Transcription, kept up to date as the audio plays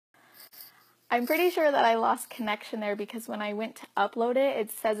I'm pretty sure that I lost connection there because when I went to upload it,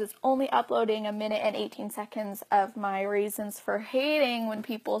 it says it's only uploading 1 minute and 18 seconds of my reasons for hating when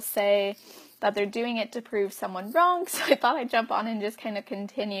people say that they're doing it to prove someone wrong. So I thought I'd jump on and just kind of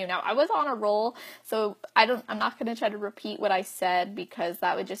continue. Now, I was on a roll, so I'm not going to try to repeat what I said because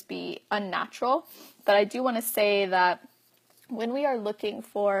that would just be unnatural. But I do want to say that when we are looking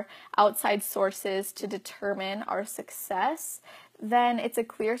for outside sources to determine our success, then it's a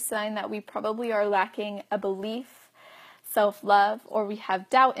clear sign that we probably are lacking a belief, self-love, or we have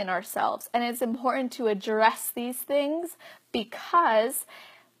doubt in ourselves. And it's important to address these things because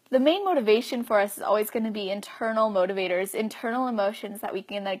the main motivation for us is always going to be internal motivators, internal emotions that we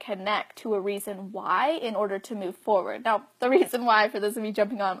can then connect to a reason why in order to move forward. Now, the reason why, for those of you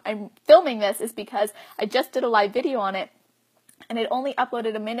jumping on, I'm filming this is because I just did a live video on it. And it only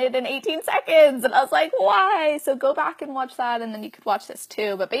uploaded 1 minute and 18 seconds. And I was like, why? So go back and watch that, and then you could watch this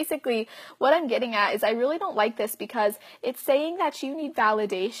too. But basically, what I'm getting at is I really don't like this because it's saying that you need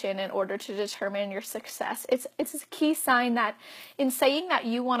validation in order to determine your success. It's a key sign that in saying that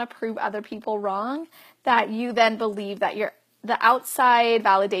you want to prove other people wrong, that you then believe that the outside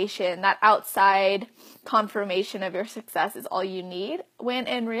validation, that outside confirmation of your success is all you need, when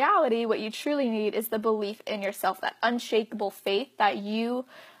in reality, what you truly need is the belief in yourself, that unshakable faith that you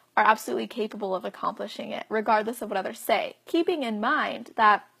are absolutely capable of accomplishing it, regardless of what others say. Keeping in mind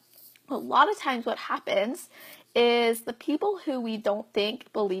that a lot of times what happens is the people who we don't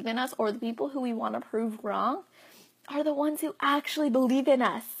think believe in us, or the people who we want to prove wrong, are the ones who actually believe in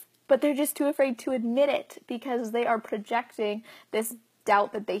us. But they're just too afraid to admit it because they are projecting this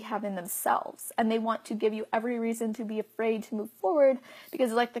doubt that they have in themselves. And they want to give you every reason to be afraid to move forward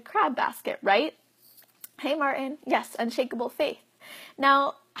because it's like the crab basket, right? Hey, Martin. Yes, unshakable faith.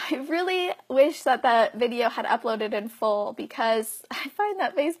 Now, I really wish that the video had uploaded in full because I find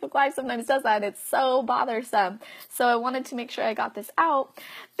that Facebook Live sometimes does that and it's so bothersome. So I wanted to make sure I got this out.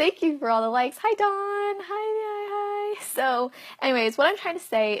 Thank you for all the likes. Hi, Dawn. Hi. So anyways, what I'm trying to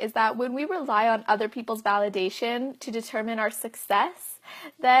say is that when we rely on other people's validation to determine our success,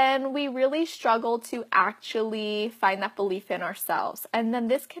 then we really struggle to actually find that belief in ourselves. And then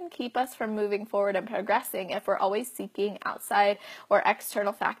this can keep us from moving forward and progressing if we're always seeking outside or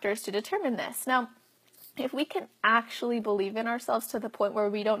external factors to determine this. Now, if we can actually believe in ourselves to the point where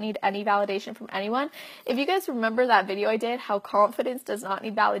we don't need any validation from anyone, if you guys remember that video I did, how confidence does not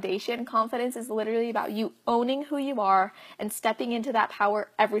need validation, confidence is literally about you owning who you are and stepping into that power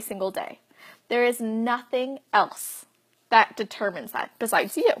every single day. There is nothing else that determines that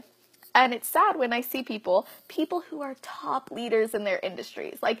besides you. And it's sad when I see people who are top leaders in their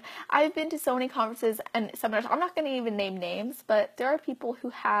industries. Like, I've been to so many conferences and seminars, I'm not going to even name names, but there are people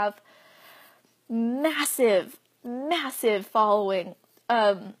who have massive following,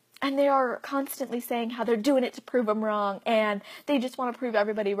 and they are constantly saying how they're doing it to prove them wrong, and they just want to prove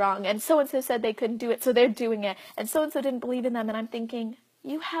everybody wrong, and so-and-so said they couldn't do it, so they're doing it, and so-and-so didn't believe in them, and I'm thinking,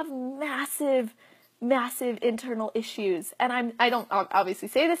 you have massive internal issues, and I don't obviously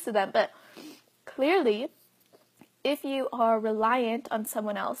say this to them, but clearly, if you are reliant on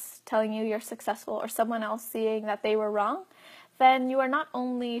someone else telling you you're successful, or someone else seeing that they were wrong, then you are not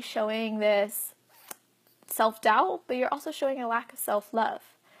only showing this self-doubt, but you're also showing a lack of self-love.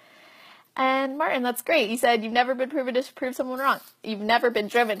 And Martin, that's great. You said you've never been proven to prove someone wrong. You've never been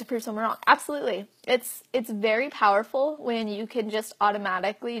driven to prove someone wrong. Absolutely. It's very powerful when you can just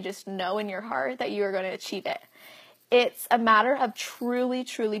automatically just know in your heart that you are going to achieve it. It's a matter of truly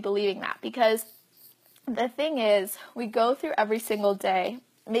believing that, because the thing is, we go through every single day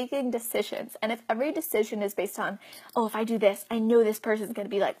making decisions, and if every decision is based on, oh, if I do this, I know this person's going to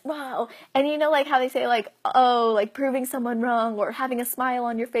be like, wow, and you know, like how they say, like, oh, like proving someone wrong or having a smile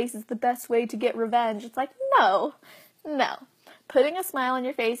on your face is the best way to get revenge. It's like, no. Putting a smile on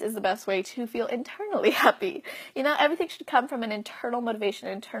your face is the best way to feel internally happy. You know, everything should come from an internal motivation,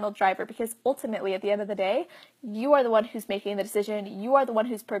 an internal driver, because ultimately, at the end of the day, you are the one who's making the decision. You are the one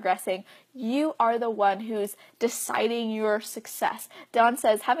who's progressing. You are the one who's deciding your success. Dawn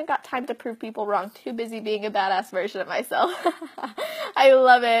says, haven't got time to prove people wrong. Too busy being a badass version of myself. I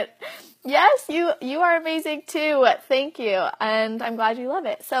love it. Yes, you are amazing too. Thank you. And I'm glad you love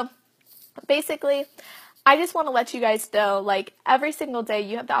it. So basically, I just want to let you guys know, like, every single day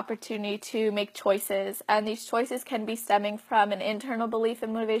you have the opportunity to make choices, and these choices can be stemming from an internal belief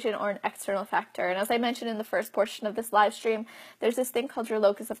and motivation or an external factor. And as I mentioned in the first portion of this live stream, there's this thing called your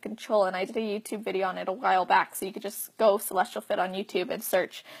locus of control, and I did a YouTube video on it a while back, so you could just go Celestial Fit on YouTube and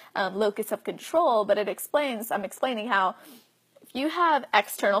search locus of control, but I'm explaining how if you have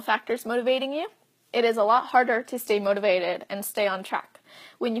external factors motivating you, it is a lot harder to stay motivated and stay on track.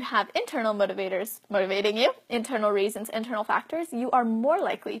 When you have internal motivators motivating you, internal reasons, internal factors, you are more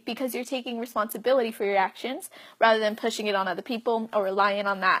likely because you're taking responsibility for your actions rather than pushing it on other people or relying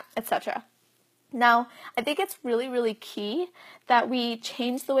on that, etc. Now, I think it's really, really key that we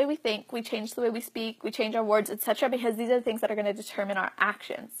change the way we think, we change the way we speak, we change our words, etc., because these are the things that are going to determine our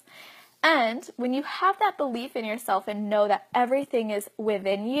actions. And when you have that belief in yourself and know that everything is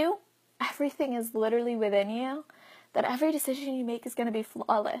within you, everything is literally within you, that every decision you make is going to be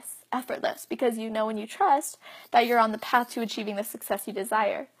flawless, effortless, because you know and you trust that you're on the path to achieving the success you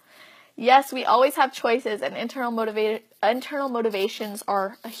desire. Yes, we always have choices, and internal motivations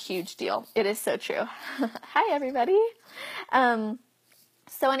are a huge deal. It is so true. Hi, everybody.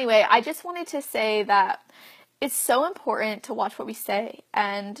 So anyway, I just wanted to say that it's so important to watch what we say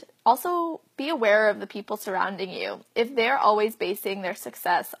and also be aware of the people surrounding you. If they're always basing their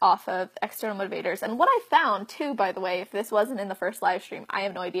success off of external motivators, and what I found too, by the way, if this wasn't in the first live stream, I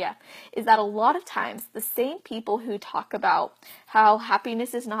have no idea, is that a lot of times the same people who talk about how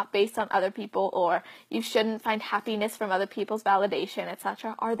happiness is not based on other people or you shouldn't find happiness from other people's validation,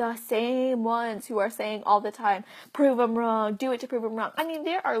 etc., are the same ones who are saying all the time, prove them wrong, do it to prove them wrong. I mean,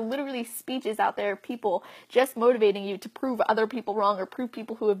 there are literally speeches out there, people just motivating you to prove other people wrong or prove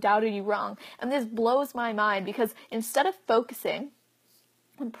people who have doubted you wrong. And this blows my mind because instead of focusing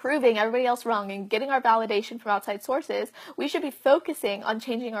on proving everybody else wrong and getting our validation from outside sources, we should be focusing on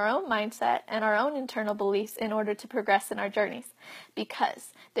changing our own mindset and our own internal beliefs in order to progress in our journeys.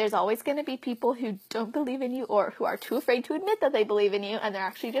 Because there's always going to be people who don't believe in you or who are too afraid to admit that they believe in you, and they're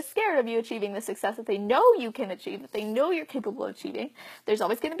actually just scared of you achieving the success that they know you can achieve, that they know you're capable of achieving. There's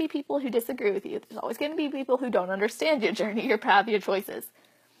always going to be people who disagree with you. There's always going to be people who don't understand your journey, your path, your choices.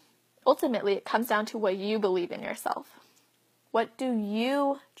 Ultimately, it comes down to what you believe in yourself. What do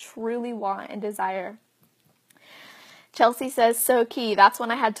you truly want and desire? Chelsea says, so key. That's when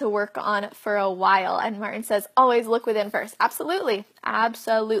I had to work on for a while. And Martin says, always look within first. Absolutely.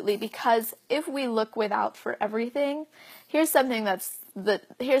 Absolutely. Because if we look without for everything, here's something to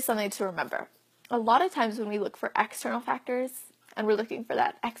remember. A lot of times when we look for external factors and we're looking for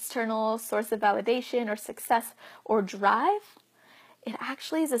that external source of validation or success or drive, it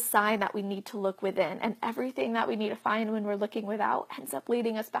actually is a sign that we need to look within, and everything that we need to find when we're looking without ends up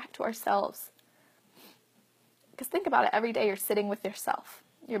leading us back to ourselves. Because think about it, every day you're sitting with yourself.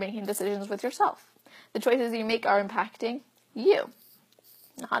 You're making decisions with yourself. The choices you make are impacting you,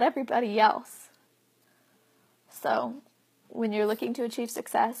 not everybody else. So when you're looking to achieve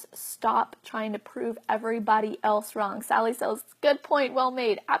success, stop trying to prove everybody else wrong. Sally says, good point, well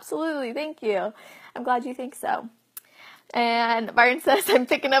made. Absolutely, thank you. I'm glad you think so. And Martin says, I'm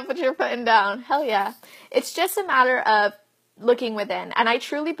picking up what you're putting down. Hell yeah. It's just a matter of looking within. And I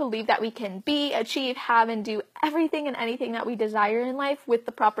truly believe that we can be, achieve, have, and do everything and anything that we desire in life with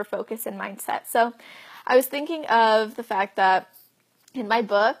the proper focus and mindset. So I was thinking of the fact that in my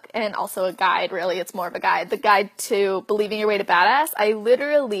book, and also a guide, really, it's more of a guide, the guide to believing your way to badass, I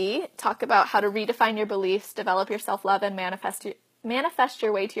literally talk about how to redefine your beliefs, develop your self-love, and manifest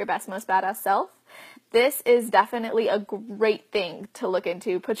your way to your best, most badass self. This is definitely a great thing to look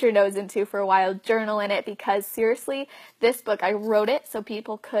into, put your nose into for a while, journal in it, because seriously, this book, I wrote it so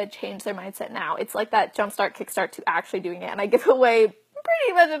people could change their mindset now. It's like that jumpstart, kickstart to actually doing it, and I give away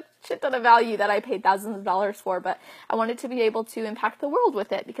pretty much a shit ton of value that I paid thousands of dollars for, but I wanted to be able to impact the world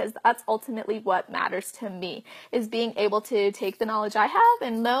with it because that's ultimately what matters to me, is being able to take the knowledge I have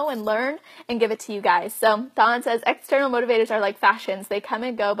and know and learn and give it to you guys. So Dawn says, external motivators are like fashions. They come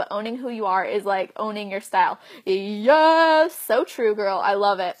and go, but owning who you are is like owning your style. Yes, so true, girl. I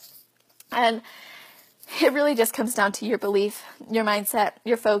love it. And it really just comes down to your belief, your mindset,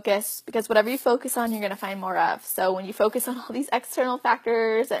 your focus, because whatever you focus on, you're going to find more of. So when you focus on all these external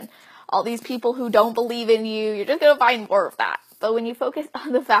factors and all these people who don't believe in you, you're just going to find more of that. But when you focus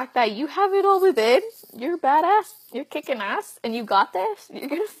on the fact that you have it all within, you're badass, you're kicking ass, and you got this, you're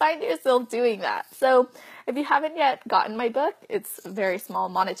going to find yourself doing that. So if you haven't yet gotten my book, it's a very small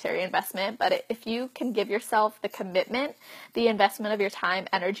monetary investment, but if you can give yourself the commitment, the investment of your time,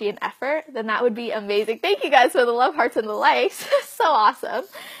 energy, and effort, then that would be amazing. Thank you guys for the love hearts and the likes. So awesome.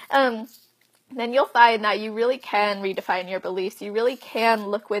 Then you'll find that you really can redefine your beliefs. You really can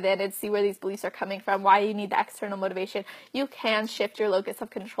look within and see where these beliefs are coming from, why you need the external motivation. You can shift your locus of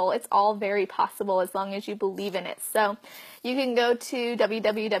control. It's all very possible as long as you believe in it. So you can go to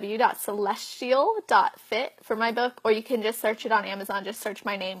www.celestial.fit for my book, or you can just search it on Amazon. Just search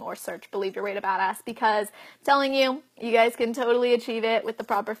my name or search Believe Your Way to Badass, because I'm telling you, you guys can totally achieve it with the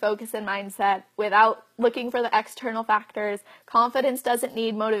proper focus and mindset without looking for the external factors. Confidence doesn't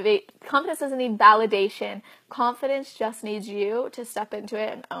need need validation. Confidence just needs you to step into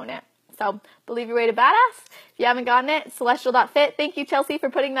it and own it. So believe your way to badass. If you haven't gotten it, celestial.fit. Thank you, Chelsea, for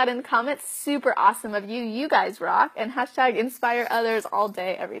putting that in the comments. Super awesome of you. You guys rock. And hashtag inspire others all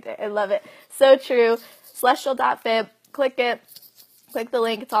day, every day. I love it. So true. Celestial.fit. Click it. Click the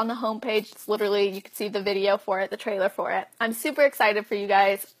link. It's on the homepage. It's literally, you can see the video for it, the trailer for it. I'm super excited for you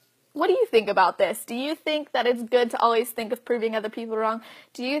guys. What do you think about this? Do you think that it's good to always think of proving other people wrong?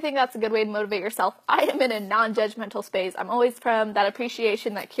 Do you think that's a good way to motivate yourself? I am in a non-judgmental space. I'm always from that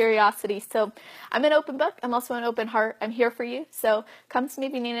appreciation, that curiosity. So I'm an open book. I'm also an open heart. I'm here for you. So come to me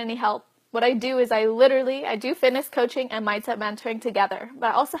if you need any help. What I do is I do fitness coaching and mindset mentoring together, but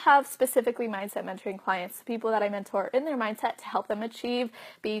I also have specifically mindset mentoring clients, people that I mentor in their mindset to help them achieve,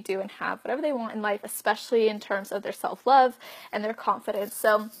 be, do, and have whatever they want in life, especially in terms of their self-love and their confidence.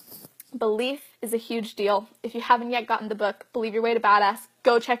 So belief is a huge deal. If you haven't yet gotten the book, Believe Your Way to Badass,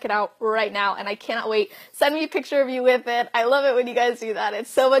 go check it out right now. And I cannot wait. Send me a picture of you with it. I love it when you guys do that. It's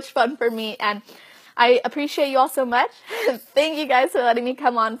so much fun for me. And I appreciate you all so much. Thank you guys for letting me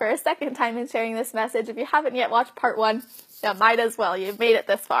come on for a second time and sharing this message. If you haven't yet watched part 1, you might as well. You've made it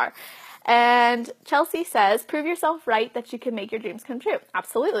this far. And Chelsea says, prove yourself right that you can make your dreams come true.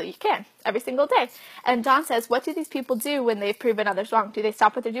 Absolutely, you can. Every single day. And Dawn says, what do these people do when they've proven others wrong? Do they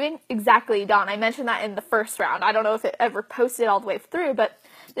stop what they're doing? Exactly, Dawn. I mentioned that in the first round. I don't know if it ever posted all the way through, but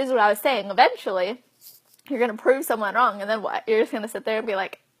this is what I was saying. Eventually, you're going to prove someone wrong, and then what? You're just going to sit there and be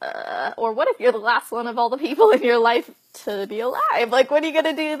like, or what if you're the last one of all the people in your life to be alive? Like, what are you going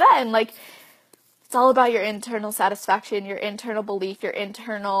to do then? Like, it's all about your internal satisfaction, your internal belief, your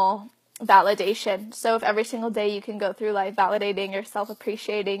internal validation. So if every single day you can go through life validating yourself,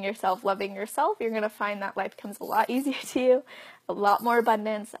 appreciating yourself, loving yourself, you're going to find that life comes a lot easier to you, a lot more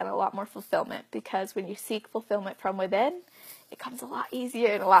abundance, and a lot more fulfillment. Because when you seek fulfillment from within, it comes a lot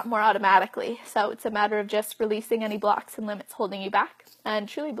easier and a lot more automatically. So it's a matter of just releasing any blocks and limits holding you back and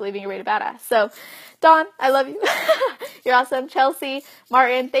truly believing your way to badass. So, Dawn, I love you. You're awesome. Chelsea,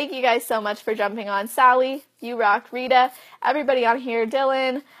 Martin, thank you guys so much for jumping on. Sally, you rock. Rita, everybody on here.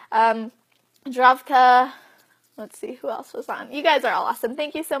 Dylan, Dravka. Let's see who else was on. You guys are all awesome.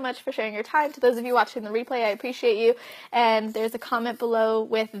 Thank you so much for sharing your time. To those of you watching the replay, I appreciate you. And there's a comment below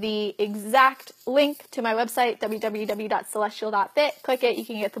with the exact link to my website, www.celestial.fit. Click it. You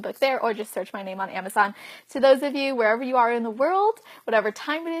can get the book there, or just search my name on Amazon. To those of you, wherever you are in the world, whatever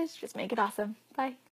time it is, just make it awesome. Bye.